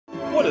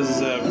What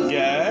is up,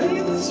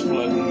 guys?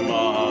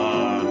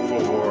 Floodmon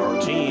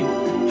 14.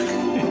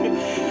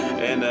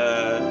 And,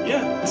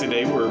 yeah,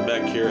 today we're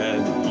back here at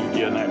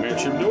Yu-Gi-Oh! Nightmare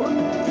Troubadour.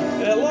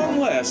 And at long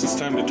last, it's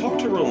time to talk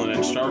to Roland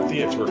and start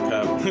the Expert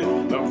Cup.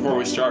 But before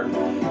we start,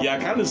 yeah, I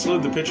kind of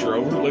slid the picture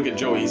over. Look at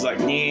Joey. He's like,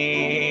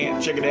 yeah,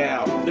 check it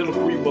out. Little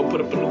Kuriboh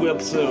put up a new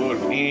episode.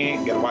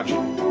 Gotta watch it.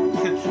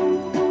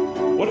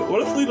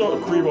 What if Little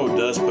Kuriboh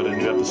does put a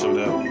new episode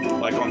up,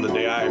 like on the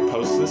day I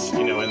post this,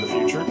 you know, in the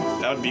future?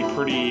 That would be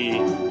pretty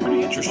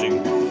interesting.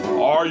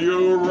 Are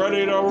you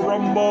ready to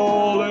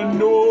rumble and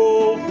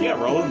duel?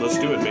 Yeah, Roland, let's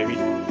do it, baby.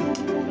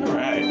 All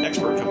right,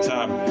 Expert Cup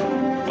time.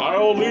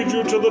 I'll lead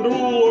you to the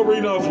duel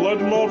arena,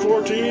 Floodmon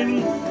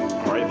 14.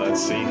 All right,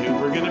 let's see who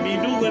we're gonna be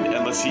dueling,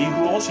 and let's see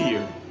who all's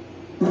here.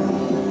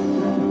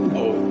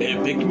 Oh,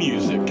 epic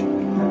music,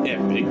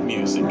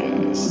 guys. All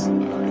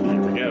right,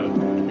 here we go.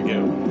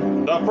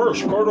 The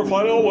first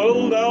quarterfinal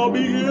will now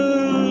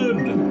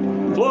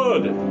begin.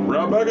 Flood,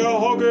 Rebecca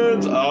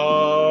Hawkins.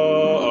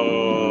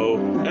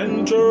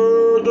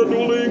 Enter the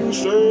dueling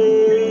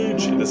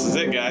stage. This is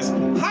it, guys.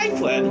 Hi,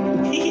 Flood.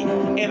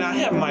 And I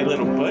have my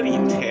little buddy,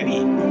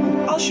 Teddy.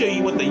 I'll show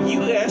you what the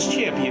U.S.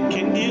 champion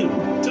can do.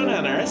 Don't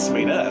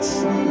underestimate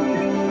us.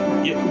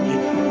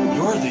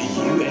 You're the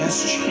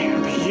U.S.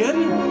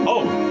 champion?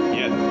 Oh,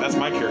 yeah, that's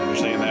my character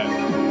saying that.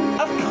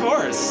 Of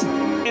course.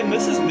 And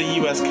this is the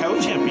U.S.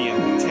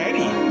 co-champion,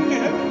 Teddy.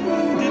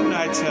 Didn't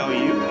I tell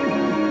you?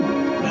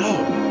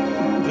 No.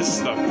 This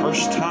is the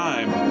first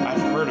time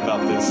I've heard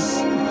about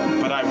this.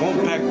 But I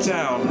won't back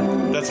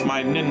down. That's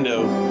my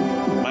ninja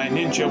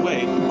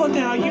way. Well,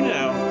 now you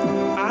know.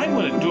 I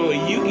want to duel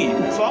Yugi,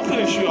 so I'll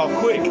finish you off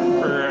quick.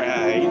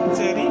 Right,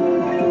 Teddy?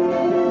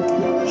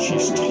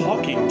 She's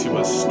talking to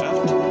a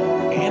stuffed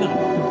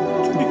animal.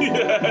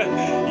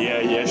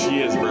 yeah, she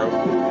is, bro.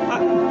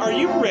 Are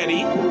you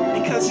ready?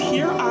 Because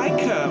here I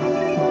come.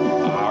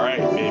 All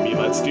right, baby,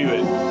 let's do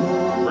it.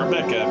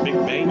 Rebecca, Big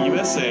Bang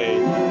USA.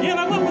 Yeah, and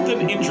I went with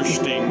an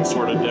interesting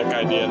sort of deck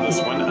idea in this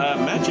one.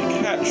 Magic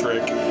Hat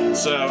Trick.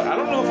 So I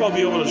don't know if I'll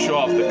be able to show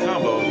off the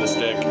combo of this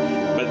deck,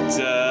 but it's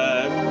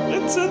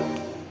a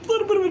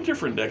little bit of a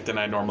different deck than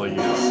I normally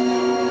use.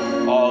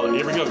 Oh,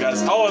 here we go,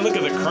 guys. Oh, and look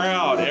at the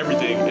crowd.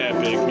 Everything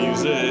epic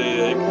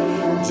music.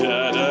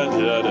 Da da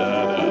da da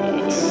da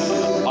da.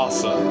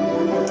 Awesome.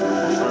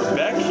 We're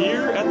back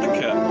here at the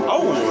cup.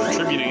 Oh,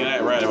 attributing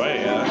that right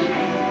away.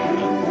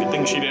 Good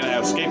thing she didn't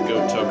have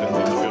scapegoat tokens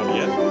on the field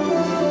yet.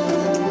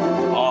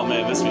 Oh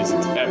man, this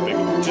music's epic.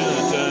 Da,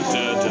 da,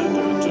 da, da,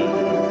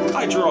 da, da.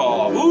 I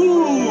draw.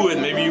 Ooh,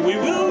 and maybe we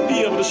will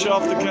be able to show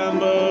off the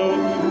combo.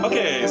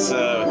 Okay,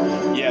 so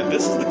yeah,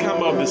 this is the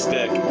combo of this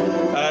deck.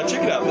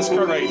 Check it out, this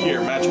card right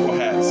here, Magical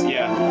Hats.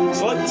 Yeah,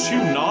 select 2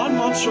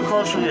 non-monster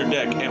cards from your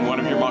deck and 1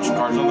 of your monster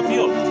cards on the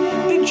field.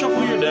 Then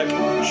shuffle your deck,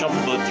 shuffle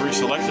the 3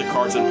 selected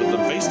cards and put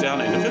them face down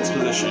in defense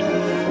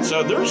position.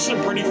 So there's some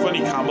pretty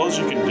funny combos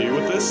you can do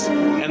with this,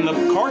 and the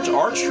cards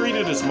are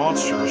treated as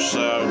monsters,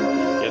 so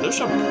yeah, there's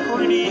some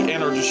pretty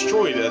and are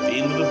destroyed at the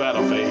end of the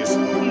battle phase.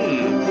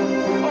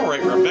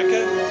 Alright,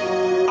 Rebecca.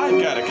 I've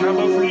got a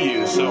combo for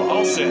you, so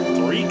I'll set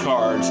 3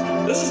 cards.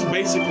 This is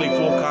basically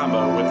full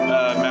combo with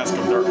Mask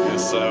of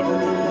Darkness, so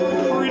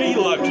pretty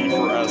lucky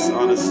for us,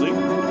 honestly.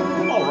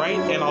 Alright,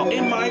 and I'll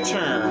end my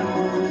turn.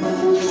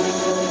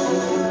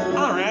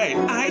 Alright,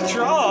 I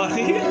draw.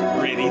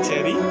 Ready,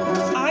 Teddy?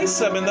 I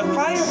summon the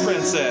Fire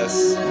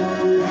Princess.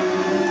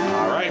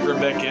 Alright,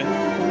 Rebecca.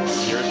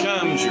 Here it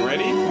comes. You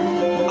ready?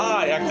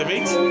 I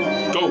activate.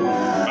 Go!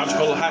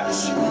 Magical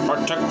Hats.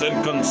 Protect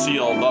and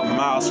conceal the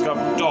Mask of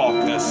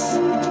Darkness.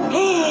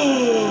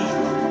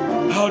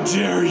 How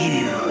dare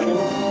you!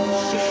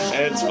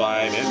 It's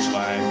fine, it's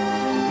fine.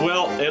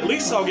 Well, at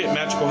least I'll get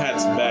Magical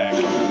Hats back.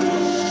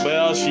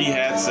 Well, she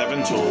had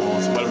 7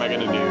 tools. What am I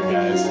gonna do,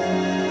 guys?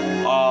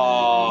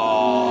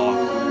 Aww.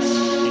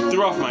 You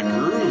threw off my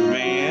groove,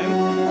 man.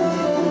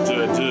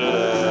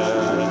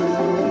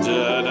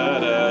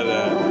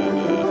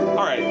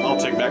 Alright, I'll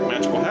take back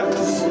Magical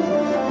Hats.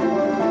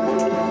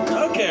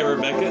 Okay,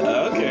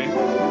 Rebecca, okay.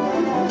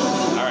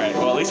 Alright,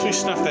 well, at least we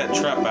snuffed that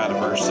trap out of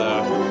her,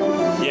 so...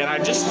 Yeah, and I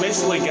just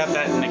basically got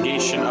that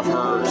negation of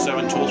her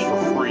 7 tools for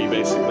free,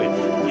 basically.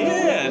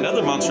 Yeah,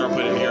 another monster I'll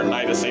put in here,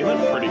 Night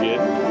Assailant, pretty good.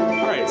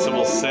 Alright, so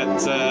we'll set,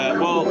 yeah,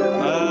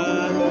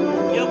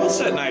 we'll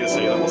set Night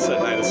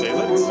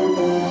Assailant.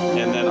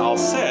 And then I'll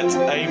set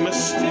a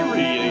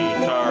Mystery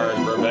card,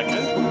 Rebecca.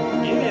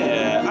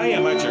 Yeah, I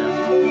am my turn.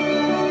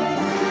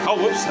 Oh,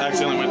 whoops, I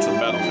accidentally went to the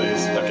battle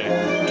phase. Okay,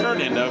 turn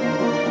Endo.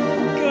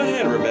 Go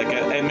ahead,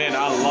 Rebecca. And man,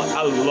 I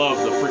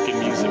love the freaking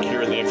music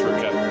here in the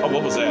Expert Cup. Oh,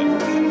 what was that?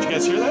 Did you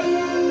guys hear that?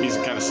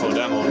 Music kind of slowed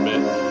down a little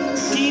bit.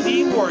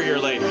 DD Warrior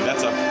Lady.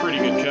 That's a pretty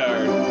good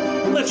card.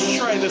 Let's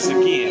try this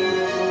again.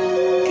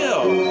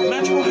 Go.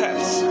 Magical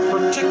Hats.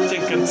 Protect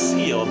and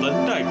conceal the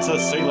Knight's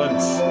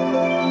Assailants.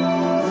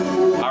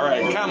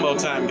 Alright, combo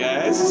time,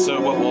 guys. So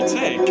what we'll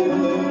take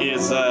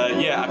is,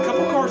 yeah, a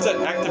couple cards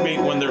that activate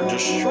when they're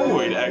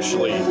destroyed,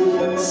 actually.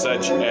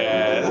 Such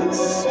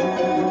as...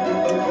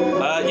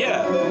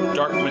 yeah,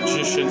 Dark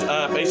Magicians,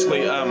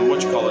 basically,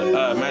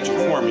 Magic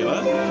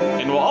Formula.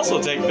 And we'll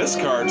also take this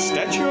card,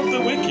 Statue of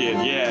the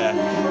Wicked.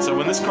 Yeah. So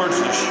when this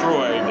card's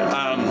destroyed,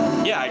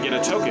 yeah, I get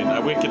a token, a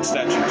Wicked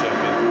statue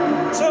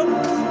token. So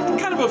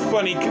kind of a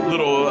funny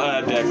little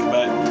deck,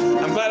 but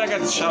I'm glad I got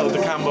to shout out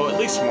the combo at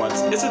least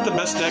once. Is it the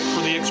best deck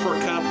for the Expert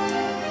Cup?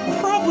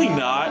 Probably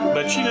not,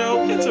 but you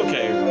know, it's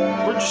okay.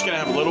 We're just gonna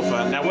have a little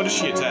fun. Now, what does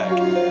she attack?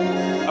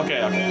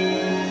 Okay.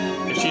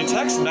 If she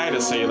attacks Knight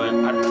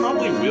Assailant, I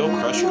probably will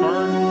Crush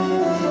card.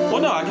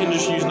 Well, no, I can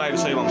just use Knight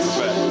Assailant's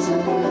effect.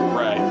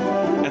 Right.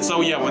 And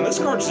so, yeah, when this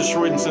card's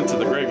destroyed and sent to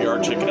the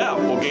graveyard, check it out.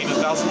 We'll gain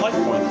 1,000 life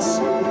points.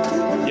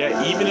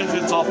 Yeah, even if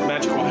it's off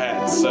Magical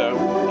Hats. So,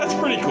 that's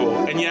pretty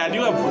cool. And yeah, I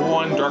do have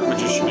one Dark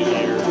Magician in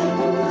here.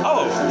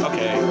 Oh,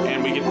 okay.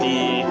 And we get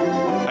the...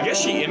 I guess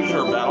she ended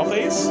her battle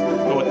phase.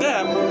 But with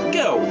that,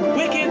 go!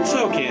 Wicked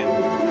Token!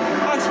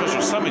 I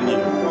special summon you.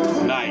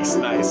 Nice,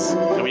 nice.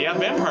 And we have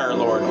Vampire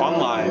Lord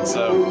online,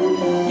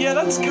 so... Yeah,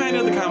 that's kind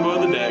of the combo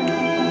of the deck.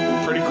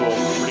 Pretty cool,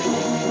 pretty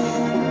cool.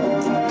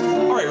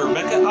 Alright,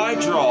 Rebecca, I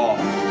draw.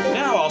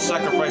 Now I'll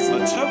sacrifice the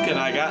token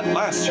I got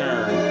last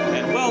turn.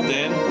 And well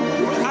then,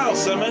 I'll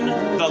summon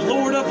the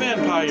Lord of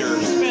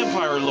Vampires,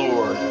 Vampire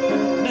Lord.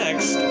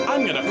 Next,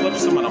 I'm gonna flip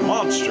summon a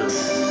monster.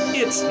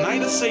 It's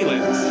Knight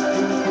Assailant.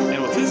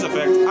 And with his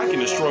effect, I can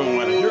destroy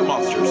one of your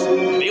monsters.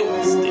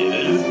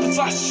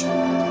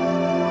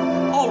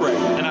 Alright,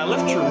 and I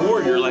left your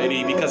warrior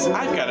lady because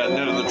I've got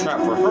another trap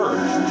for her.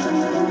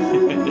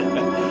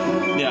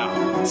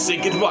 Now, say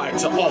goodbye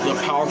to all the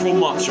powerful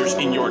monsters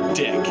in your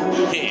deck,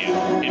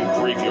 hand,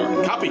 and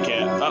graveyard.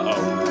 Copycat,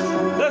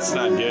 uh-oh. That's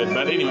not good,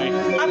 but anyway,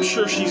 I'm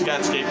sure she's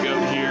got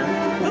Scapegoat here.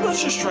 But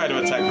let's just try to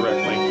attack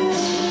directly.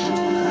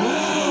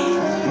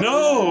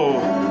 No!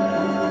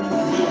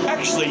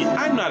 Actually,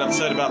 I'm not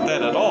upset about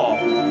that at all.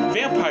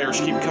 Vampires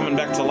keep coming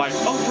back to life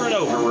over and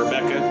over,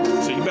 Rebecca,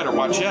 so you better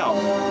watch out.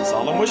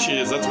 Solemn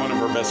Wishes, that's one of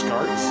her best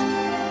cards.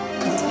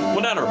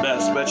 Well, not her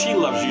best, but she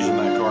loves using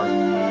that card.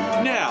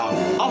 Now,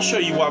 I'll show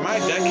you why my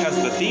deck has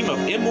the theme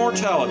of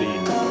immortality.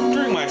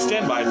 During my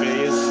standby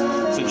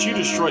phase, since you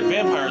destroyed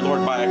Vampire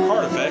Lord by a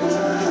card effect,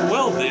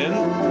 well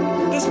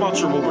then, this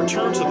monster will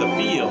return to the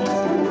field.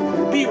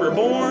 Be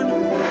reborn,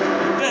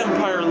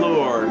 Vampire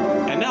Lord.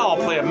 And now I'll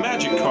play a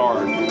magic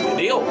card.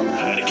 Deal,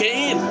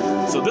 Hurricane.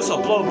 So this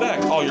will blow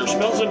back all your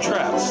spells and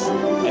traps.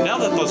 And now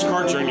that those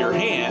cards are in your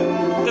hand,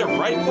 they're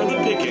ripe for the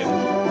picking.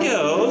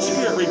 Go,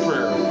 Spirit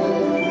Reaper.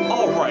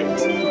 Alright,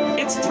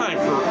 it's time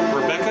for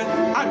Rebecca.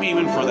 I'm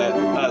aiming for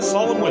that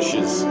Solemn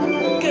Wishes.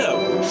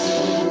 Go.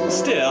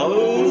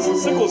 Still,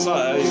 Sickle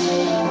Scythe.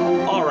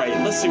 Alright,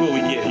 let's see what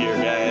we get here,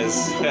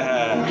 guys.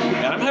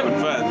 And I'm having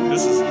fun.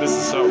 This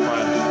is so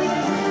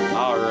fun.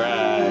 Alright.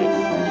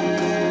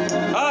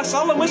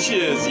 Solemn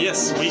Wishes!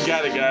 Yes, we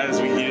got it, guys.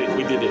 We did it.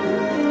 We did it.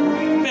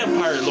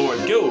 Vampire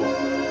Lord, go!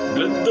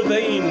 Blood the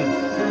vein!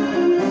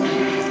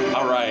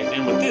 Alright,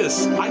 and with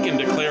this, I can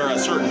declare a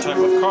certain type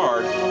of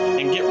card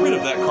and get rid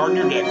of that card in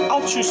your deck.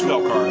 I'll choose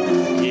Spell Card.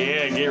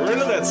 Yeah, get rid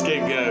of that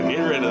Scapegoat. Get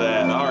rid of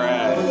that.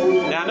 Alright.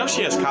 Now, I know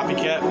she has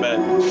Copycat, but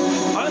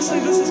honestly,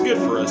 this is good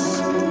for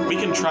us. We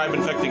can Tribe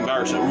Infecting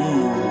Virus.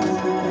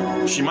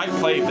 Ooh. She might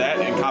play that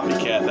and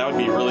Copycat. That would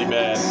be really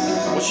bad.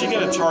 What's she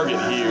going to target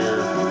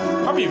here?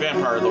 Probably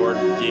Vampire Lord.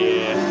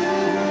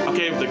 Yeah.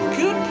 Okay, the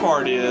good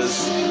part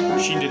is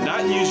she did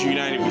not use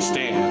United We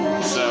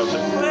Stand. So the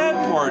bad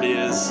part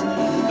is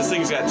this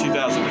thing's got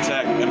 2,000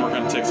 attack and we're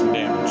going to take some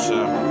damage.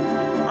 So,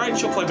 alright,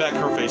 she'll play back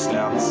her face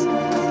downs.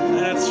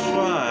 That's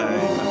fine.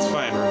 That's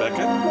fine,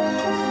 Rebecca.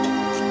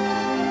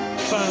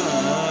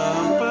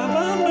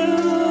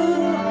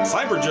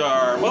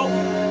 Cyberjar. Well,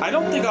 I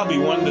don't think I'll be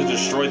one to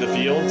destroy the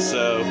field,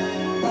 so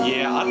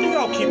yeah, I think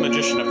I'll keep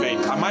Magician of Fate.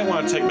 I might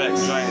want to take back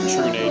Giant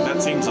Trunade.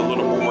 That seems a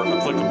little more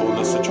applicable in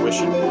this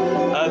situation.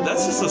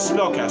 That's just a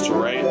spellcaster,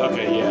 right?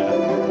 Okay,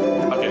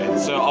 yeah. Okay,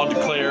 so I'll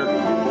declare.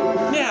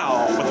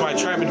 Now, with my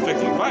Tribe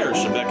Infecting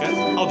Virus, Rebecca,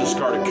 I'll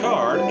discard a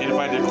card, and if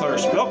I declare a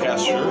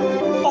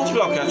spellcaster, all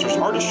spellcasters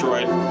are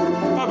destroyed.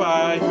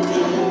 Bye-bye.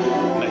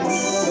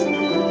 Nice.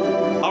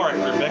 Alright,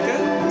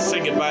 Rebecca, say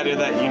goodbye to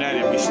that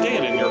United We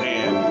Stand in your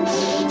hand.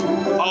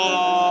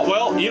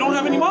 Well, you don't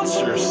have any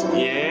monsters.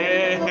 Yeah.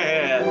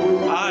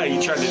 You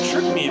tried to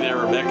trick me there,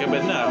 Rebecca,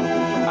 but no.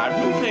 I've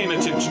been paying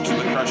attention to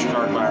the Crush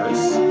Card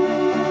Virus.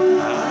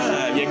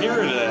 Yeah, get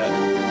rid of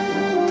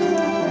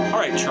that.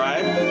 Alright,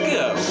 Tribe,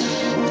 go.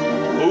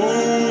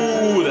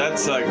 Ooh,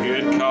 that's a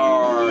good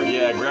card.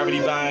 Yeah, Gravity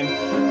Bind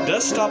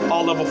does stop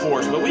all level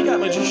 4s, but we got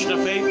Magician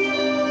of Faith.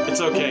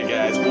 It's okay,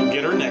 guys. We'll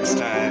get her next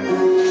time.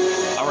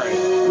 Alright.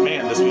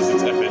 Man, this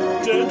music's epic.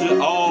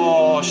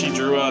 Oh, she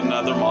drew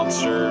another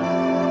monster.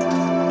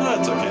 Oh,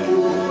 that's okay.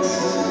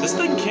 This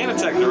thing can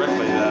attack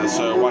directly, though,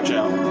 so watch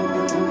out.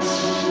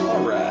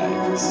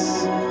 Alright.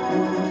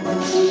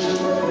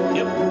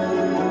 Yep.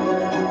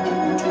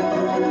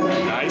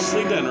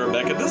 Nicely done,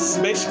 Rebecca. This is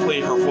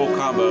basically her full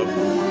combo.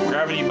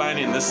 Gravity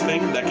Binding this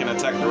thing that can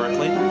attack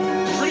directly.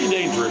 Pretty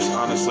dangerous,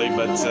 honestly,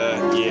 but,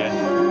 yeah.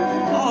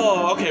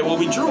 Oh, okay, well,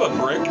 we drew a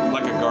brick,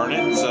 like a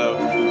garnet, so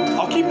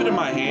I'll keep it in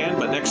my hand,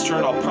 but next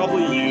turn I'll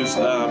probably use,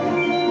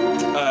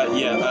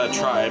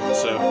 Tribe,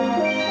 so.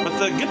 But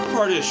the good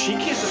part is she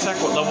can't attack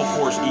with level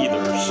 4s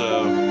either,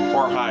 so,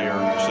 or higher,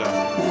 so.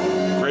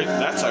 Great,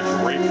 that's a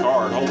great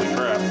card, holy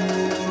crap.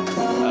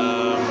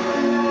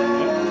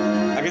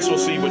 I guess we'll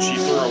see what she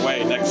threw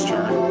away next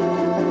turn.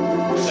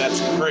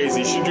 That's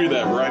crazy, she drew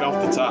that right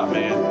off the top,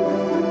 man.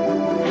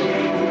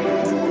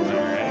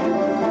 Alright,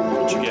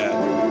 what you got?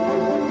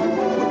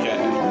 Okay.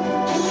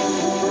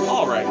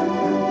 Alright,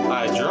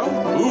 Hydro.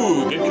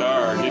 Ooh, good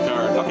card, good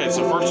card. Okay,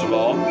 so first of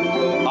all,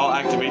 I'll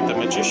activate the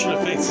Magician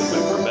of Faith's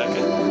effect,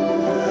 Rebecca.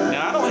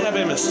 Now, I don't have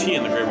MST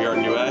in the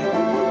graveyard, do I?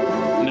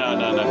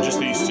 No, just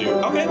these two.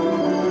 Okay,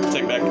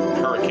 take back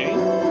Hurricane.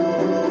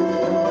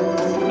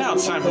 Now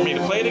it's time for me to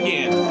play it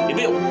again.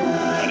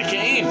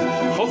 Hurricane!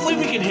 Hopefully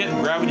we can hit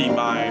Gravity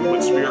Bind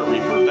with Spirit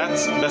Reaper.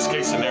 That's best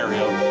case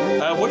scenario.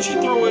 What'd you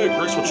throw away at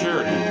Graceful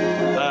Charity?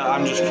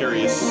 I'm just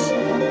curious.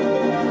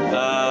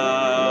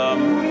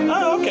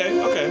 Oh, okay.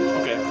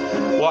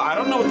 Well, I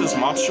don't know what this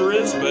monster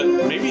is, but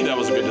maybe that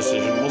was a good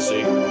decision. We'll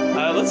see.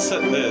 Let's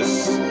set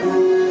this.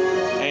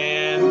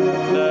 And,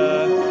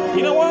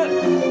 you know what?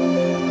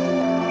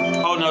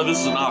 Oh, no, this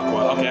is an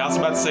Aqua. Okay, I was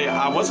about to say,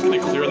 I was going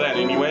to clear that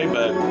anyway,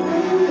 but,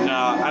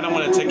 nah, I don't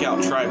want to take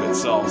out Tribe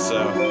itself,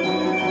 so.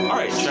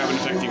 Alright, Tribe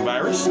Infecting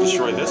Virus,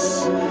 destroy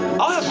this.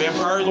 I'll have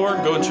Vampire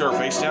Lord go into her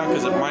face down,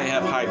 because it might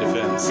have high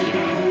defense, you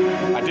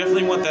know. I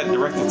definitely want that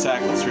direct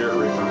attack with Spirit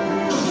Reaper.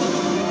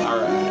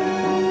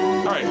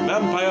 Alright,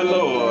 Vampire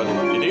Lord,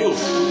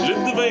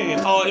 live the vein.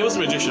 Oh, it was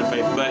Magician of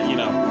Faith, but, you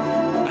know,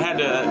 I had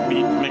to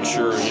make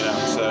sure, you know,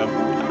 so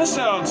I missed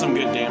out on some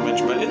good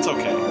damage, but it's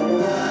okay.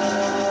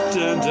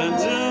 Dun, dun,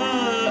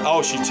 dun.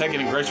 Oh, she's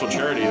taking a Graceful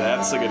Charity,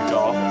 that's a good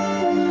call.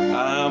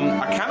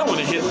 I kind of want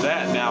to hit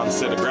that now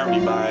instead of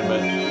Gravity Bind,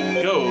 but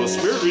go,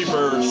 Spirit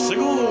Reaper,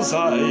 Sickle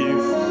Scythe.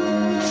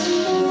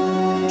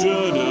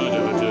 Dun, dun,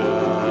 dun,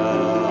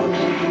 dun.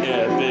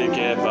 Yeah, big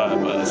cat,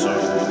 so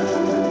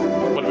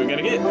what are we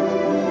gonna get?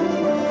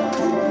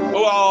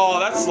 Oh,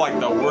 that's like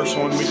the worst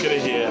one we could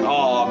have hit.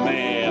 Oh,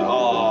 man.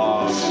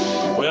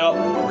 Oh. Well,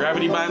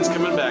 Gravity Bind's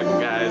coming back,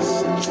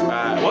 guys.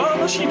 Well,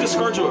 unless she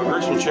discards it with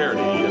Graceful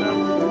Charity, you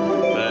know.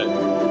 But,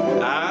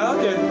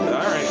 okay.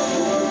 All right.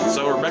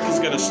 So Rebecca's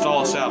going to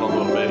stall us out a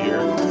little bit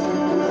here.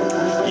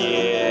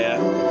 Yeah.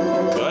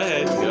 Go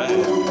ahead.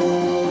 Okay.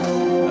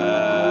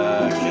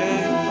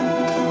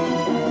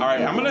 All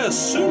right. I'm going to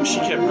assume she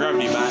kept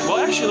Gravity Bind. Well,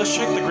 actually, let's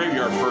check the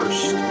graveyard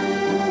first.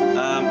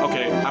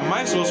 Okay, I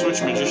might as well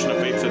switch Magician of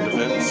Faith to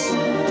defense.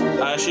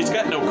 She's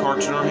got no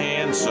cards in her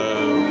hand, so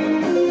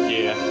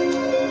yeah.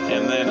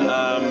 And then,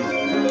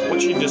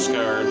 what'd you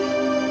discard?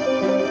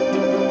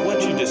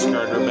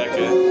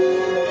 Rebecca?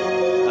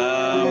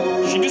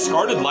 She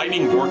discarded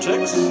Lightning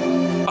Vortex?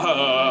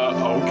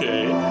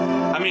 Okay.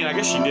 I mean, I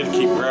guess she did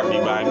keep Gravity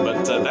Bind,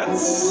 but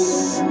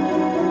that's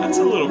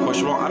a little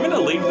questionable. I'm gonna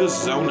leave this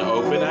zone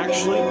open,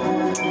 actually,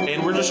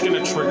 and we're just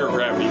gonna trigger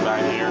Gravity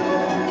Bind here.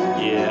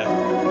 Yeah.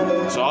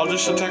 So I'll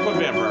just attack with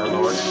Vampire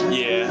Lord.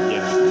 Yeah.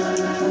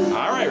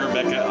 Alright,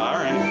 Rebecca.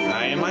 Alright.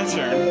 I am my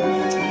turn.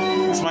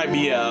 This might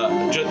be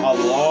just a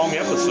long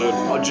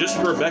episode just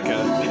for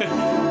Rebecca.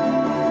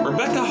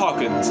 Rebecca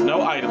Hawkins.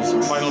 No items.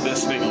 Final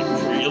Destiny.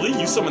 Really?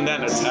 You summoned that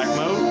in attack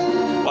mode?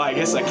 Well, I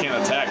guess I can't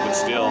attack, but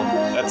still.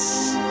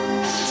 That's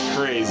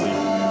crazy.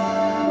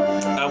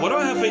 What do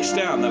I have face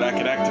down that I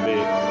could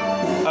activate?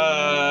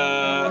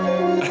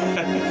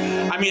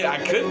 I mean, I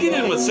could get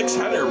in with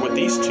 600 with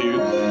these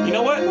two. You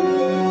know what?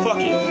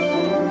 Fuck it.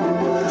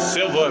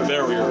 Silver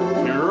Barrier.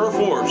 Mirror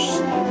Force.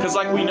 Because,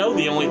 like, we know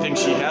the only thing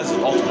she has is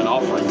Ultimate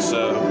Offering,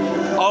 so...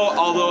 Oh,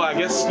 although, I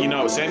guess, you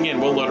know, Sandian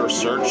will let her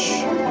search,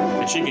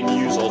 and she can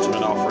use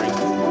Ultimate Offering.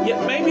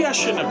 Yeah, maybe I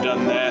shouldn't have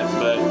done that,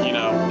 but, you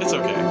know, it's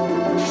okay.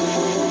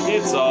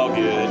 It's all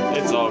good.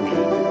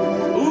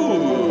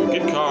 Ooh,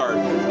 good card.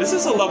 This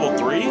is a level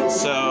 3,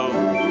 so...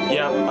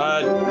 Yeah,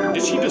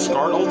 did she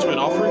discard Ultimate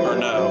Offering, or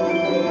no?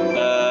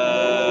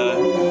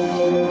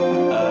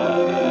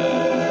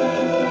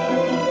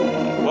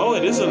 Well,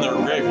 it is in their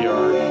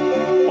graveyard.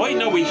 Wait,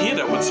 no, we hit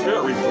it with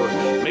Spirit Reaper.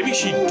 Maybe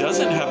she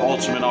doesn't have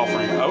Ultimate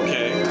Offering.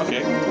 Okay.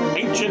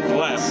 Ancient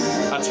Lamp.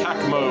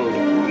 Attack mode.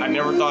 I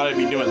never thought I'd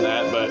be doing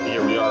that, but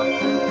here we are.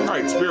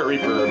 Alright, Spirit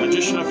Reaper.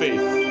 Magician of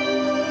Faith.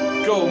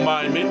 Go,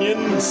 my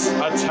minions.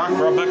 Attack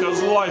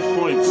Rebecca's life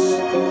points.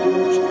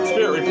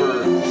 Spirit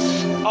Reaper.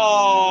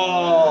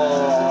 Oh,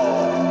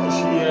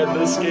 she had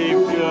the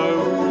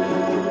scapegoat.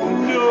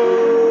 No.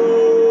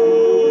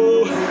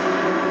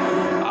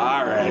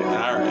 Alright.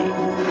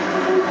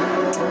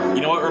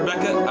 You know what,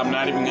 Rebecca? I'm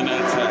not even going to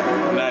attack.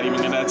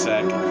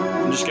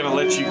 I'm just going to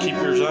let you keep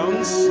your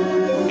zones.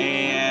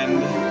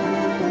 And...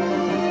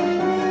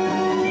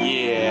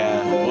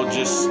 yeah, we'll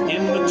just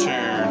end the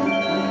turn.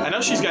 I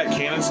know she's got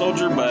Cannon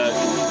Soldier, but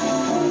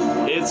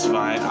it's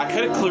fine. I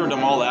could have cleared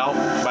them all out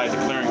by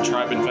declaring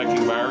Tribe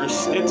Infecting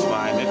Virus. It's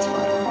fine.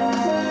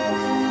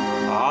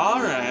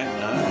 Alright.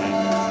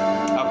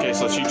 Okay,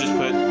 so she just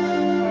put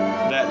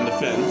that in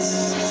defense.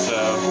 So,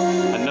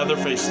 another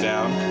another face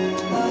down.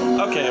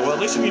 Okay, well, at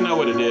least we know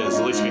what it is.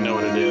 At least we know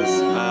what it is.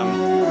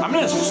 I'm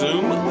going to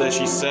assume that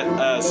she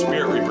set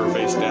Spirit Reaper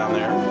face down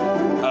there.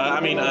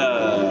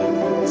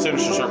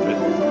 Sinister Serpent.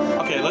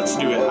 Okay, let's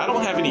do it. I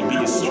don't have any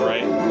beasts,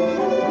 right?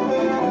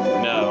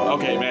 No.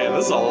 Okay, man,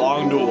 this is a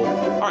long duel.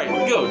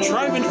 Alright, go.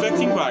 Tribe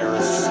Infecting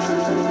Virus.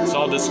 So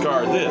I'll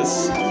discard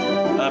this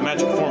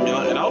magic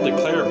formula, and I'll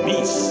declare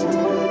Beast.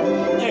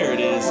 There it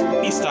is.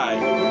 Beast type.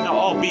 Now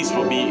all beasts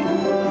will be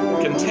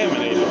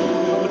contaminated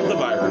with the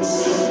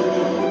virus.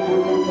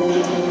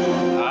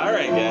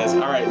 Alright, guys.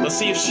 Alright, let's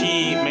see if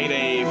she made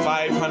a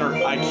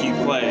 500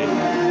 IQ play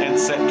and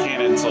set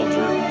Cannon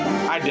Soldier.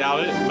 I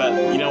doubt it,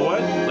 but you know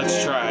what?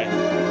 Let's try.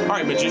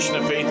 Alright, Magician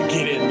of Faith,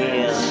 get in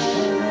there.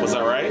 Was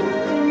I right?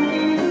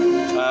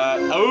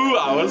 Oh,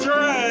 I was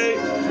right.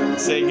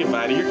 Say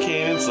goodbye to your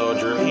Cannon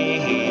Soldier.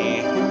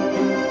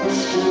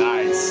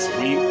 Nice.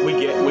 We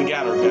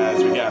got her,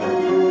 guys. We got her.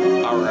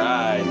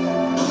 Alright.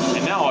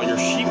 And now all your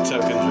sheep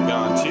tokens are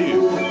gone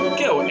too.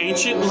 Go,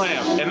 Ancient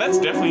Lamp. And that's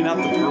definitely not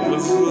the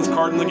purpose of this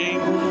card in the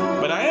game,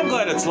 but I am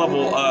glad it's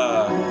level 3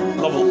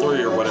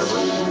 or whatever.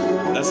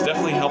 That's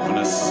definitely helping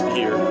us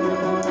here.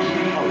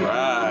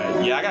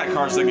 Alright. Yeah, I got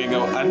cards that can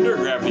go under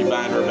Gravity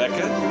Bind,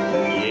 Rebecca.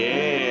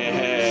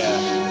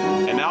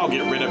 Yeah. And now I'll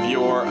get rid of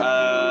your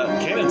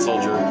Cannon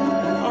Soldier.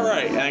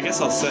 Alright, and I guess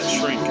I'll set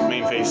Shrink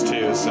main phase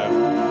too, so.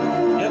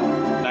 Yep.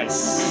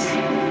 Nice.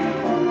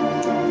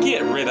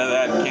 Get rid of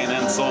that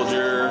Cannon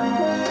Soldier.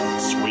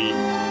 Sweet.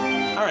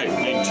 Alright,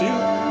 main 2.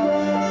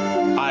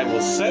 I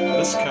will set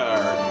this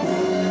card.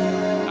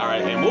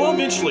 Alright, and we'll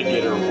eventually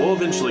get her.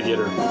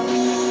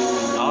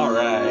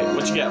 Alright,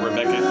 what you got,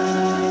 Rebecca?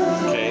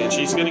 Okay, and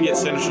she's gonna get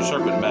Sinister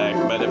Serpent back,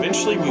 but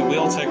eventually we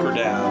will take her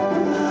down.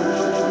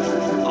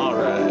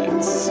 Alright,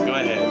 go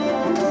ahead.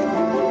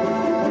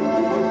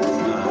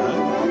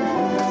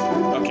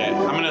 Okay,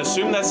 I'm gonna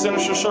assume that's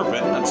Sinister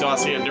Serpent until I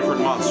see a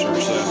different monster,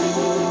 so.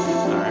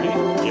 Alright,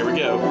 here we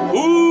go.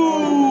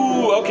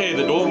 Ooh! Okay,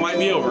 the duel might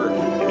be over.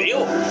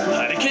 Deal!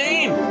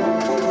 Hurricane!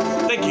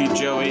 Thank you,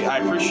 Joey. I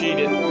appreciate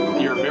it.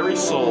 Your very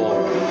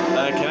soul.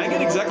 Can I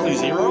get exactly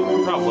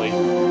 0? Probably.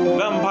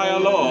 Vampire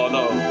Lord.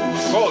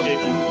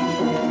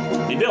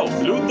 He dealt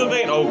Blood the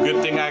Vein. Oh,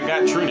 good thing I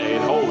got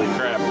Trunade. Holy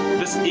crap.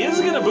 This is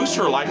going to boost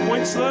her life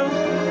points, though.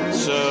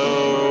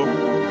 So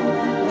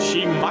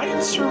she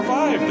might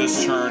survive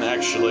this turn,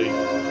 actually.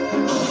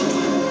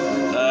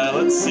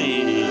 Let's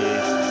see.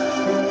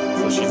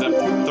 So she's up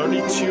to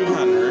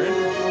 3,200.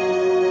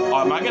 Oh,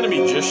 am I going to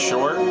be just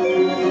short?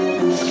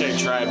 Okay,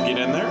 Tribe, get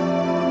in there.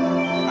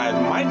 I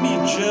might be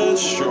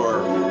just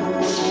short.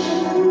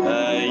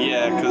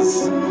 Yeah,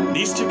 because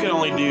these two can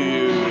only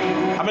do...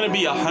 I'm going to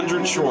be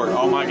 100 short.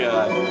 Oh, my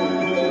God.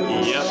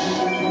 Yep.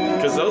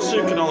 Because those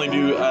two can only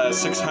do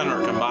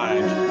 600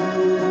 combined.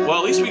 Well,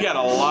 at least we got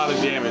a lot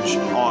of damage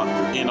on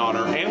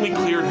her. And we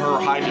cleared her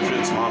high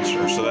defense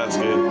monster, so that's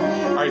good.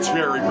 All right,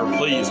 Spirit Reaper,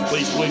 please.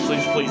 Please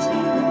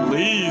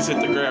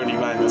hit the Gravity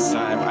Bind this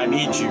time. I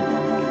need you.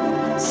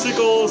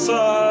 Sickle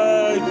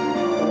side.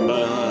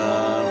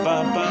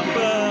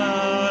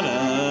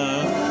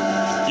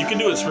 You can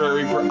do it, Spirit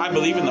Reaper. I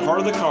believe in the heart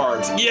of the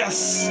cards.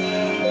 Yes!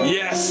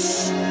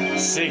 Yes!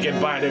 Say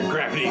goodbye to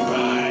Gravity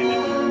Bind.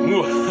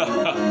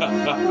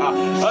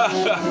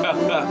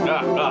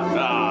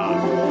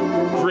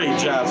 Great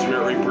job,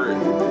 Spirit Reaper.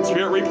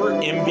 Spirit Reaper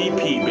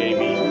MVP,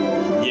 baby.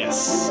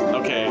 Yes.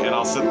 Okay, and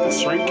I'll set the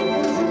Shrink,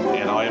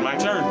 and I'll end my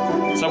turn.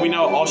 So we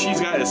know all she's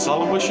got is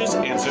Solemn Wishes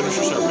and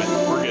Sinister Serpent.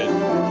 We're good.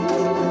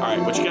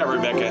 Alright, what you got,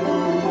 Rebecca?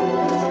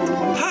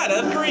 Hot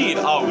of Greed!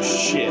 Oh,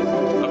 shit.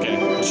 Okay,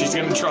 well, she's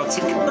gonna draw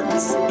 2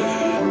 cards.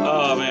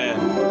 Oh, man.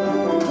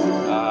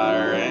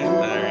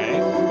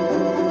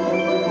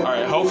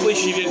 Alright, hopefully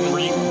she didn't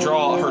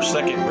redraw her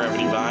second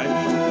Gravity Bind.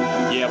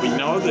 Yeah, we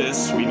know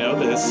this.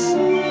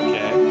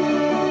 Okay.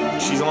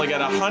 She's only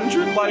got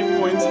 100 life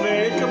points,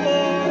 man. Come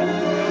on.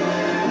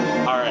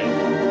 Alright.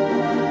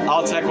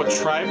 I'll attack with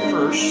Tribe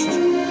first.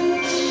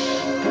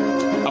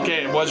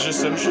 Okay, it was just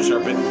Sinister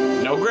Serpent.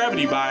 No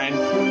Gravity Bind.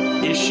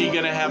 Is she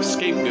gonna have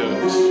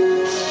Scapegoats?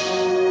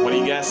 What do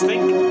you guys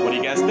think?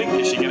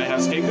 Is she gonna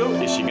have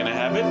Scapegoat? Is she gonna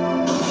have it?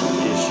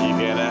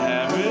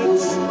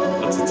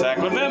 Let's attack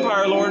with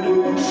Vampire Lord.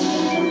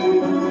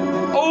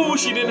 Oh,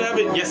 she didn't have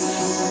it.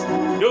 Yes.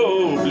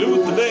 Go,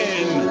 Blood the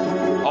Vein.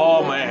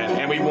 Oh, man.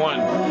 And we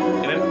won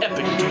in an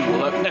epic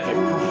duel of epic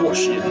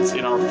proportions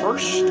in our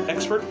first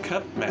Expert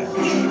Cup match.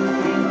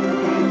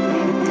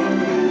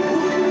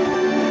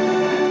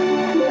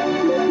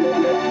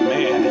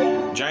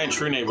 Giant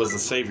Trunade was the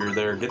savior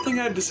there. Good thing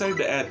I decided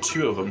to add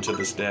 2 of them to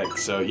this deck.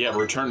 So yeah,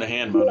 return to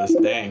hand bonus.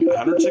 Dang,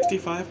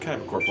 165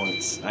 KaibaCorp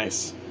points.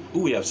 Nice.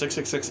 Ooh, we have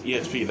 666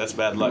 EXP. That's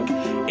bad luck.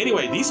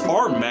 Anyway, these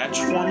are match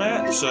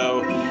format.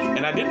 So,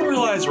 and I didn't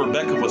realize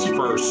Rebecca was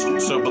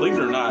first. So believe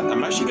it or not,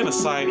 I'm actually going to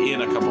side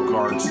in a couple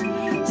cards.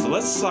 So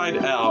let's side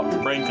out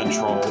Brain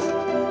Control.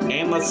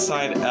 And let's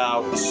side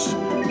out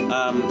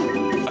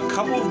a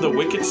couple of the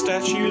Wicked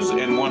statues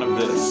and one of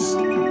this.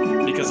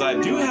 because I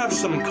do have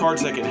some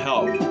cards that can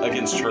help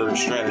against her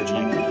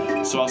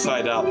strategy. So I'll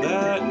side out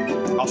that.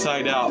 I'll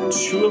side out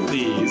 2 of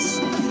these.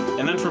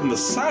 And then from the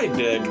side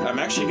deck, I'm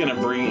actually going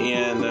to bring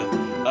in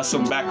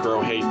some back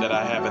row hate that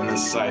I have in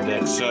this side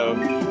deck. So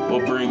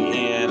we'll bring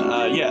in,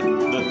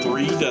 the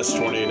 3 Dust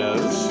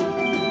Tornadoes.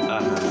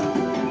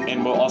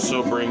 And we'll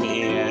also bring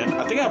in,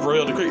 I think I have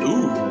Royal Decree.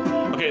 Ooh.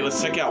 Okay,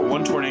 let's take out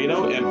 1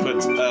 Tornado and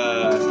put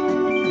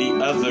the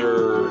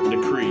other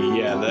Decree.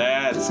 Yeah,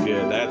 that's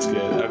good. That's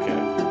good. Okay.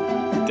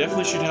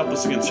 Definitely should help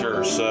us against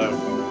her. So,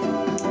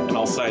 and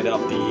I'll side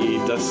out the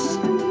dust.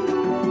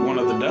 One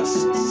of the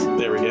dusts.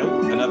 There we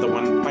go. Another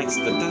one bites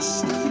the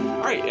dust.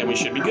 Alright, and we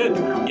should be good.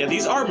 Yeah,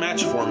 these are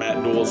match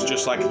format duels,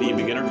 just like the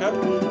Beginner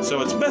Cup.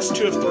 So it's best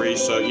 2 of 3.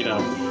 So, you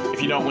know,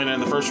 if you don't win in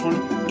the first one,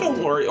 don't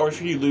worry. Or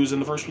if you lose in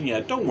the first one,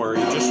 yeah, don't worry.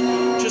 Just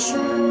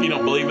you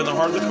know, believe in the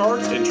heart of the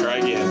cards and try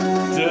again.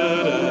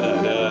 Da, da,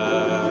 da,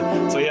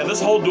 da. So yeah,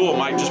 this whole duel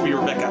might just be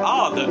Rebecca.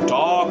 Ah, the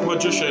Dog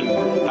Magician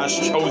has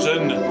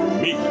chosen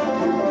me.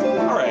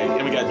 Alright,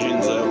 and we got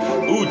Jinzo.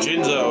 Ooh,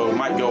 Jinzo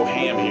might go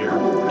ham here.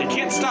 It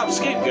can't stop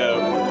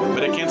Scapegoat,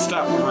 but it can't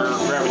stop her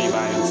Gravity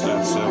Bind and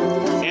stuff, so.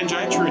 And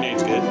Giant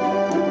Truenade's good.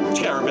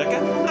 Yeah,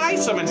 Rebecca. I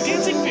summon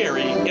Dancing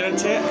Fairy in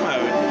attack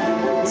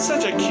mode.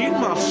 Such a cute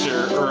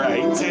monster,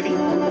 right, Teddy?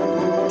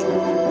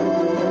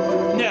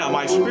 Now,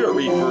 my Spirit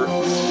Reaper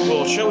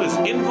will show his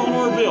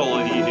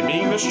invulnerability to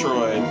being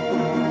destroyed.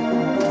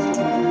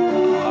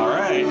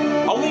 Alright.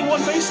 Only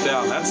 1 face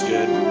down, that's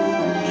good.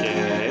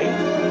 Okay.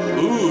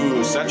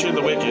 Ooh, Statue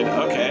the Wicked.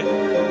 Okay.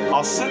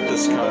 I'll set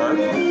this card.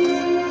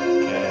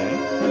 Okay.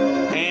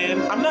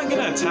 And I'm not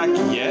going to attack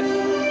yet.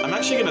 I'm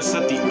actually going to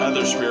set the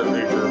other Spirit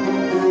Reaper.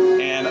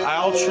 And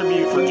I'll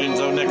tribute for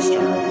Jinzo next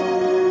turn.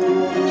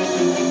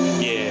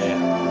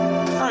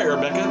 Yeah. Alright,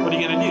 Rebecca, what are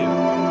you going to do?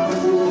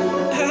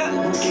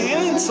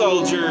 Cannon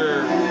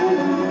Soldier!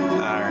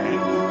 Alright.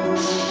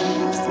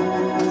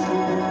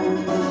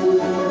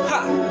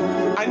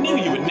 Ha! I knew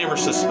you would never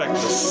suspect the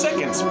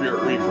second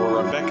Spirit Reaper,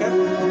 Rebecca.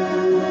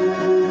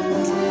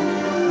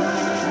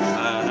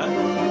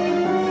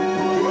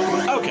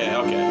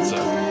 Okay, so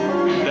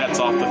that's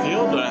off the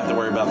field. Don't have to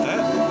worry about that.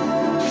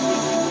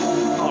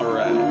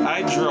 Alright,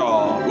 I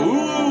draw.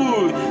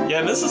 Ooh!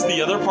 Yeah, this is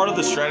the other part of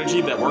the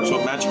strategy that works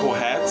with magical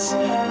hats.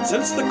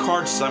 Since the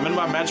cards summoned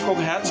by magical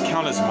hats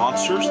count as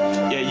monsters,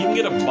 yeah, you can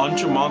get a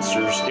bunch of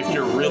monsters if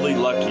you're really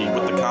lucky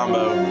with the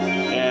combo.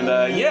 And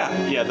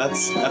yeah,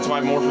 that's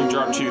why Morphing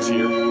Jar 2's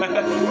here.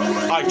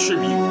 I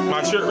tribute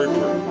my Spirit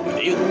Reaper.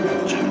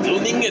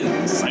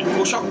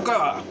 Psycho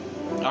Shocker.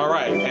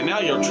 Alright, and now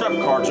your trap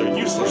cards are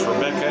useless,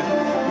 Rebecca.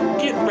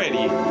 Get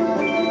ready.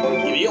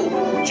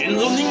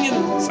 Jinzo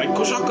Ningen,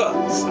 Psycho Shocker,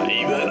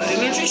 Cyber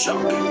Energy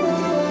Shock.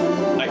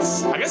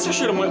 Nice. I guess I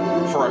should have went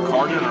for a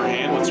card in her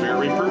hand with Spirit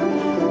Reaper,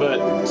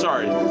 but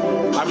sorry.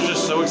 I was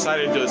just so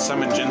excited to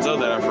summon Jinzo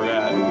that I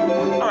forgot.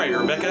 Alright,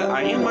 Rebecca,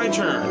 I end my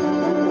turn.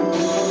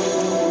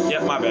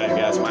 Yep, my bad,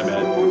 guys, my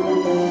bad.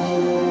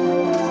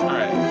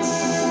 Alright.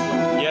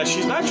 Yeah,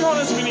 she's not drawing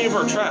as many of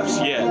her traps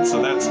yet,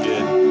 so that's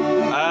good.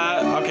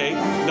 Okay,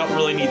 don't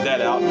really need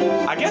that out.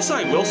 I guess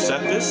I will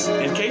set this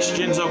in case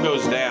Jinzo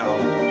goes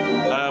down.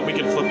 We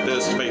can flip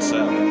this face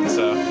up.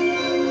 So,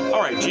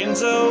 alright,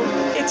 Jinzo,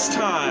 it's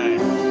time.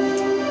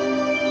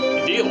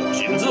 Good deal,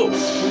 Jinzo.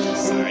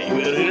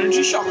 Cyber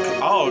Energy Shock.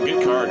 Oh,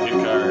 good card, good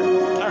card.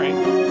 Alright.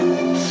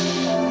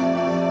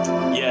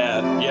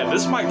 Yeah,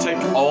 this might take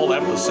all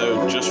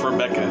episode just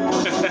Rebecca.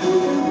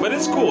 But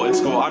it's cool, it's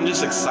cool. I'm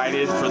just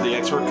excited for the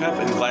Expert Cup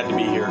and glad to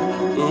be here.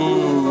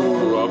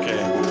 Ooh,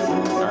 okay.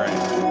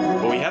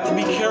 Alright. But we have to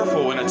be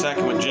careful when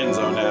attacking with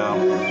Jinzo now.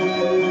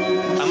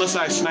 Unless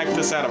I snipe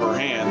this out of her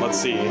hand. Let's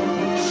see.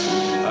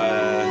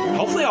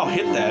 Hopefully I'll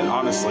hit that,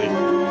 honestly.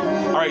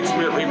 Alright,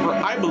 Spirit Reaper,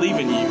 I believe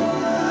in you.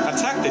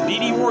 Attack the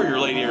DD Warrior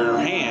Lady in her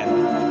hand.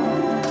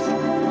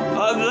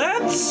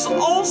 That's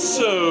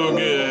also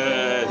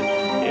good.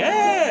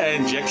 Yeah,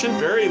 Injection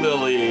Fairy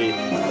Lily.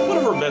 One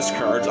of her best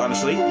cards,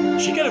 honestly.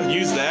 She could have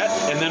used that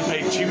and then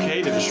paid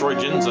 2k to destroy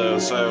Jinzo,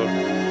 so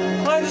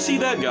glad to see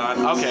that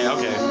gone. Okay.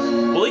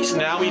 Well, at least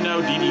now we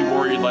know DD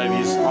Warrior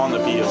Lady's on the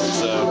field,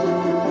 so.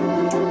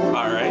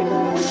 Alright.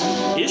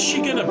 Is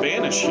she gonna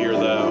banish here,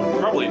 though?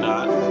 Probably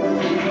not.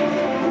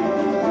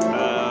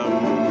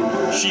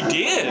 She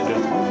did!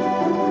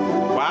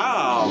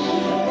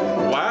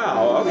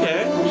 Wow,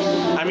 okay.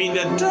 I mean,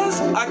 that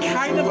does, I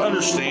kind of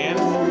understand,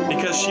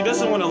 because she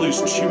doesn't want to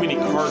lose too many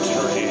cards in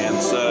her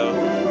hand, so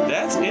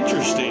that's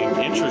interesting,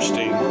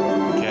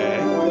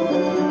 okay.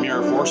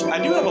 Mirror Force. I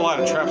do have a lot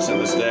of traps in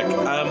this deck.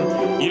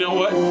 You know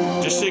what?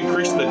 Just to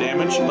increase the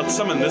damage, let's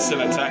summon this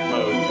in attack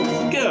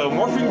mode. Go,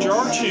 Morphing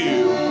Jar 2.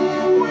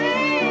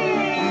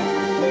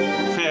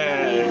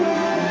 Hey,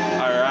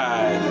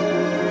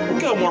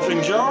 alright. Go,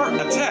 Morphing Jar,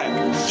 attack.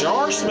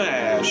 Jar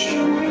Smash.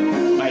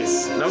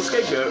 Nice. No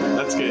Scapegoat.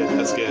 That's good.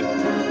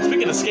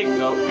 Speaking of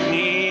Scapegoat,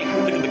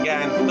 look at the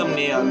guy in the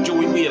thumbnail,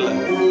 Joey Wheeler.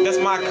 That's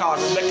my card,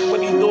 Rebecca. What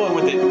are you doing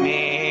with it,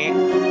 man?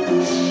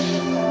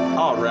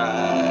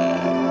 Alright.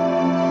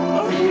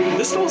 Oh,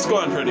 this this duel's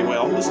going pretty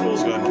well. This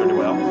duel's going pretty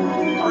well.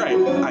 Alright,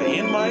 I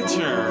end my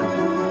turn.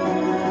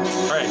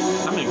 Alright,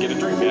 I'm gonna get a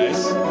drink,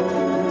 guys.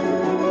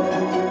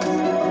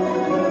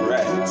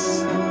 Right.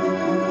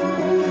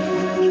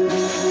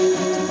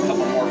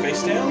 Couple more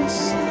face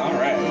downs.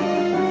 Alright.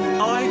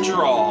 I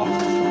draw.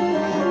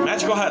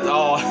 Magical hat.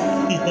 Oh,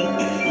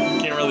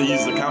 can't really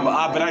use the combo.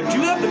 But I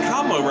do have the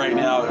combo right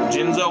now.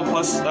 Jinzo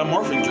plus a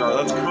morphing jar.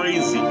 That's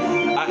crazy.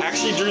 I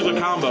actually drew the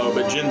combo,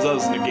 but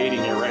Jinzo's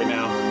negating it right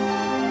now.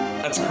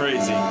 That's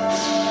crazy.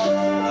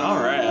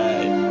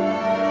 Alright.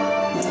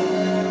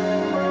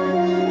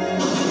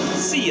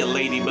 See ya,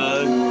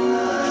 ladybug.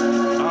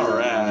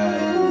 Alright.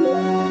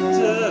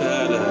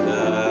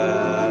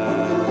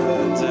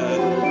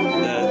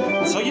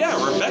 So yeah,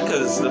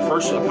 Rebecca's the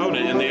first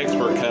opponent in the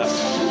Expert Cup.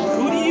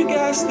 Who do you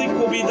guys think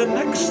will be the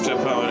next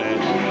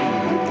opponent?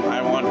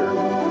 I wonder.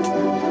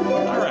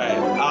 Alright,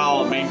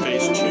 I'll main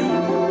phase 2.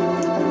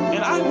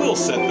 And I will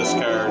set this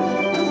card.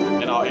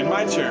 And I'll end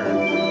my turn.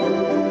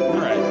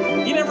 Alright.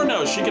 You never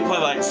know, she could play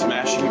like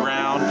Smashing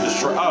Round,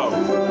 Destroy. Oh.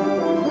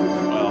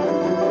 Well.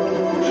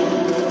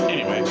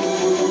 Anyway.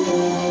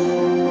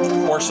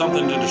 Or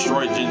something to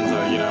destroy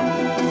Jinzo, you know.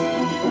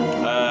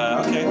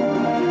 Okay.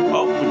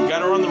 Oh, we've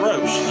got her on the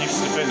ropes. She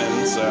keeps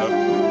defending, so.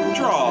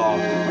 Draw.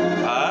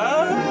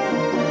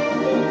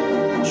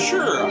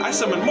 Sure, I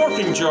summon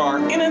Morphing Jar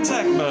in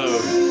attack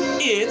mode.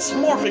 It's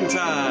morphing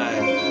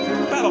time.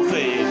 Battle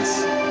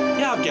phase.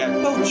 Yeah, I've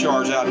got both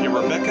jars out here,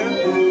 Rebecca.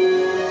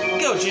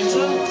 Go,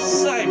 Jinzo.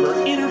 Cyber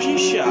Energy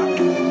Shock.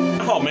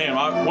 Oh man,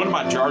 one of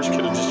my jars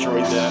could have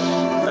destroyed that.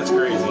 That's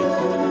crazy.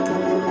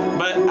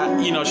 But,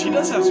 you know, she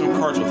does have some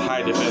cards with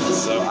high defense,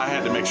 so I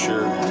had to make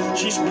sure.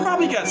 She's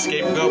probably got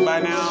Scapegoat by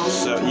now,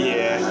 so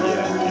yeah.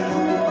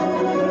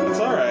 That's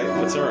alright,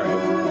 that's alright.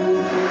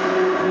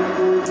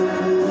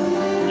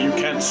 You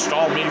can't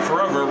stall me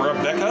forever,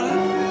 Rebecca.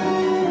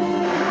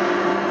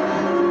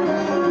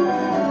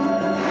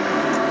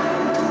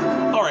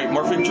 Alright,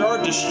 Morphing Jar,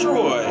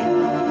 destroy.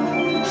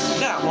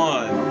 That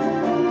one.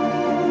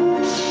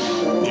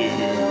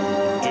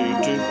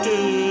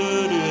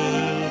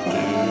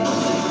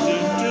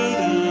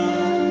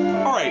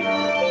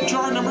 Alright,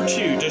 jar number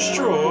 2,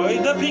 destroy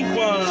the pink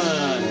one.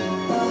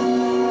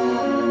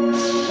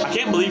 I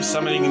can't believe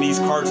summoning these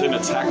cards in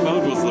attack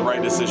mode was the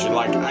right decision.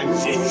 Like, I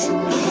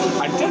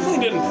definitely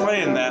didn't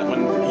plan that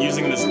when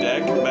using this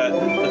deck, but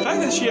the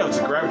fact that she has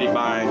Gravity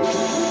Bind,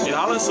 it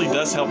honestly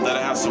does help that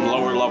I have some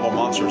lower level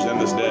monsters in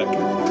this deck,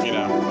 you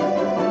know.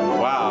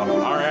 Wow,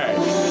 alright.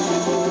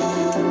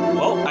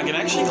 Well, I can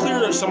actually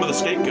clear some of the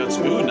scapegoats.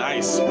 Ooh,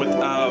 nice. With,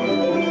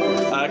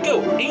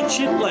 go,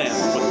 Ancient Lamp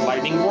with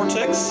Lightning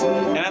Vortex,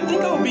 and I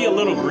think I'll be a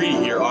little greedy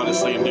here,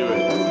 honestly, and do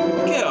it.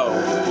 Go,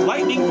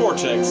 Lightning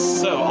Vortex.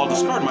 So, I'll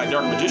discard my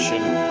Dark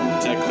Magician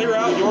to clear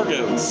out your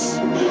goats.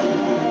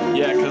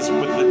 Yeah, because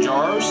with the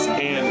jars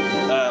and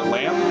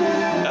lamp,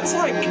 that's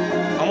like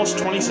almost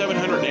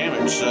 2,700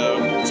 damage, so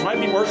this might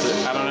be worth it.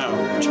 I don't know.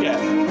 What you got?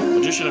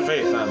 Magician of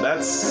Faith, huh?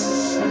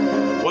 That's...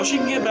 Well, she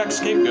can get back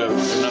Scapegoat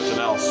if nothing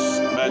else,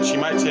 but she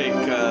might take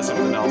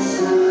something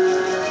else.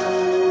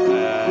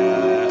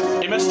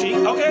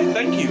 MST? Okay,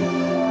 thank you.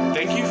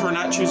 Thank you for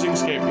not choosing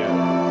Scapegoat.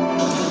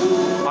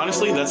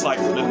 Honestly, that's like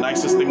the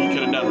nicest thing you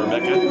could have done,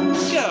 Rebecca.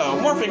 Go,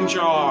 Morphing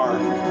Jar!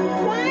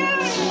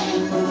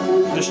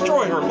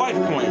 Destroy her life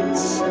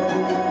points.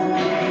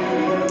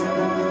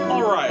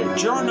 Alright,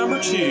 jar number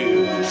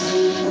 2.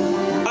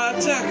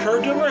 Attack her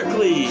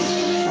directly.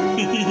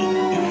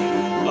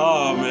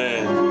 Oh,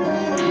 man.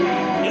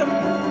 Yep.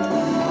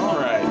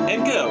 Alright,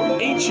 and go,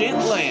 Ancient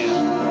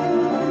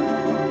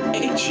Lamp.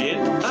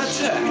 Ancient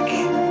Attack.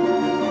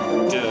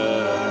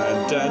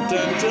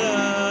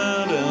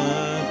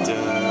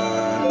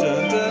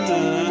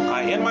 I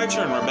end my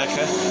turn,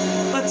 Rebecca.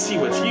 Let's see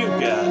what you've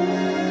got.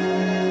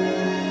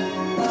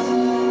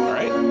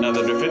 Alright,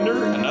 another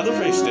defender, another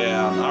face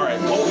down.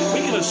 Alright, well, we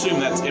can assume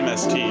that's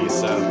MST,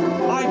 so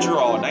I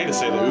draw Night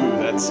Assailant. Ooh,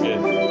 that's good.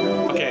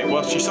 Okay,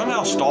 well, if she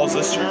somehow stalls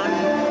this turn,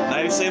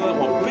 Night Assailant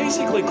will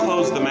basically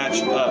close the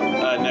match up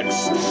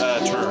next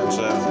turn,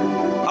 so...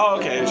 Oh,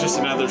 okay, it's just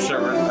another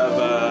servant of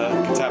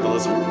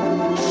catabolism.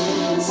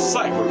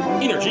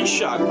 Cyber Energy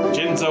Shock,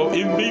 Jinzo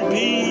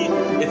MVP.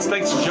 It's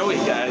thanks to Joey,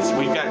 guys.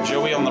 We've got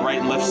Joey on the right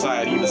and left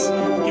side. He was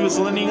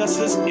lending us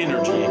his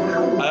energy.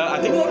 I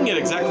think I can get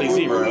exactly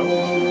 0.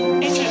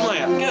 Ancient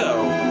Lamp,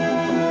 go.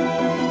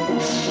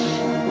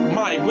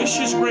 My wish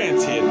is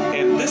granted,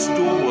 and this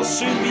duel will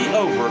soon be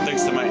over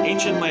thanks to my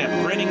Ancient Lamp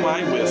granting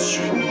my wish.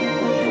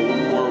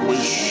 Your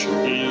wish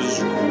is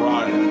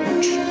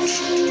granted.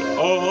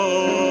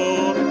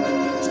 Oh,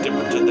 step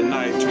into the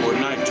night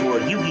tour,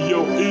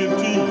 Yu-Gi-Oh!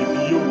 NT,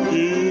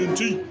 Yu-Gi-Oh!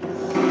 NT.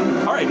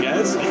 Alright,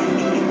 guys.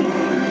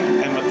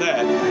 And with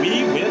that,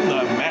 we win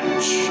the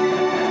match.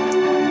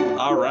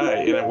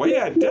 Alright, in a way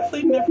I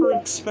definitely never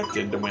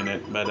expected to win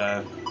it, but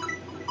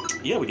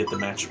yeah, we get the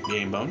match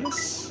game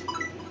bonus.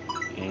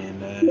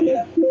 And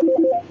yeah,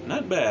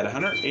 not bad.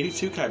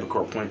 182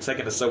 KaibaCorp points,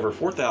 taking us over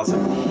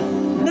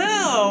 4,000.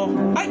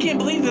 No! I can't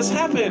believe this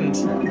happened!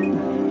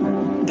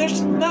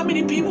 There's not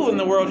many people in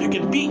the world who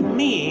can beat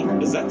me.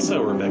 Is that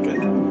so,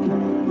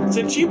 Rebecca?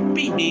 Since you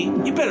beat me,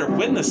 you better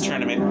win this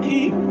tournament.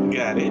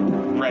 Got it.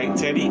 Right,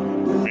 Teddy?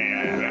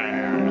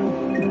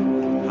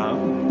 Huh?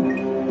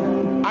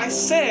 I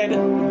said,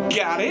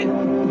 got it?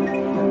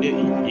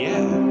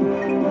 Yeah.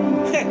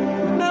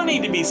 No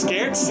need to be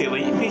scared,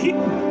 silly.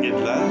 Good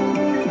luck.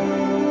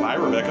 Bye,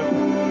 Rebecca.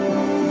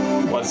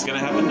 What's gonna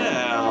happen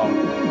now?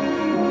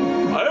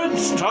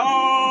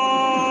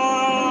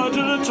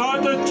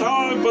 It's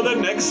time for the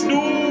next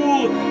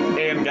duel.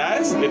 And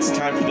guys, it's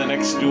time for the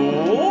next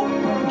duel.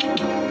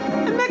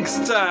 And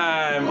next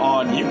time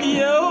on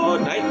Yu-Gi-Oh!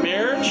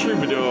 Nightmare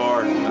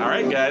Troubadour.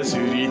 Alright guys,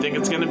 who do you think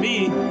it's gonna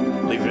be?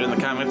 Leave it in the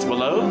comments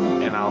below,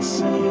 and I'll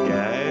see you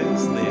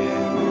guys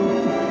then.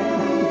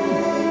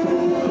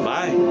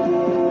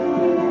 Bye-bye.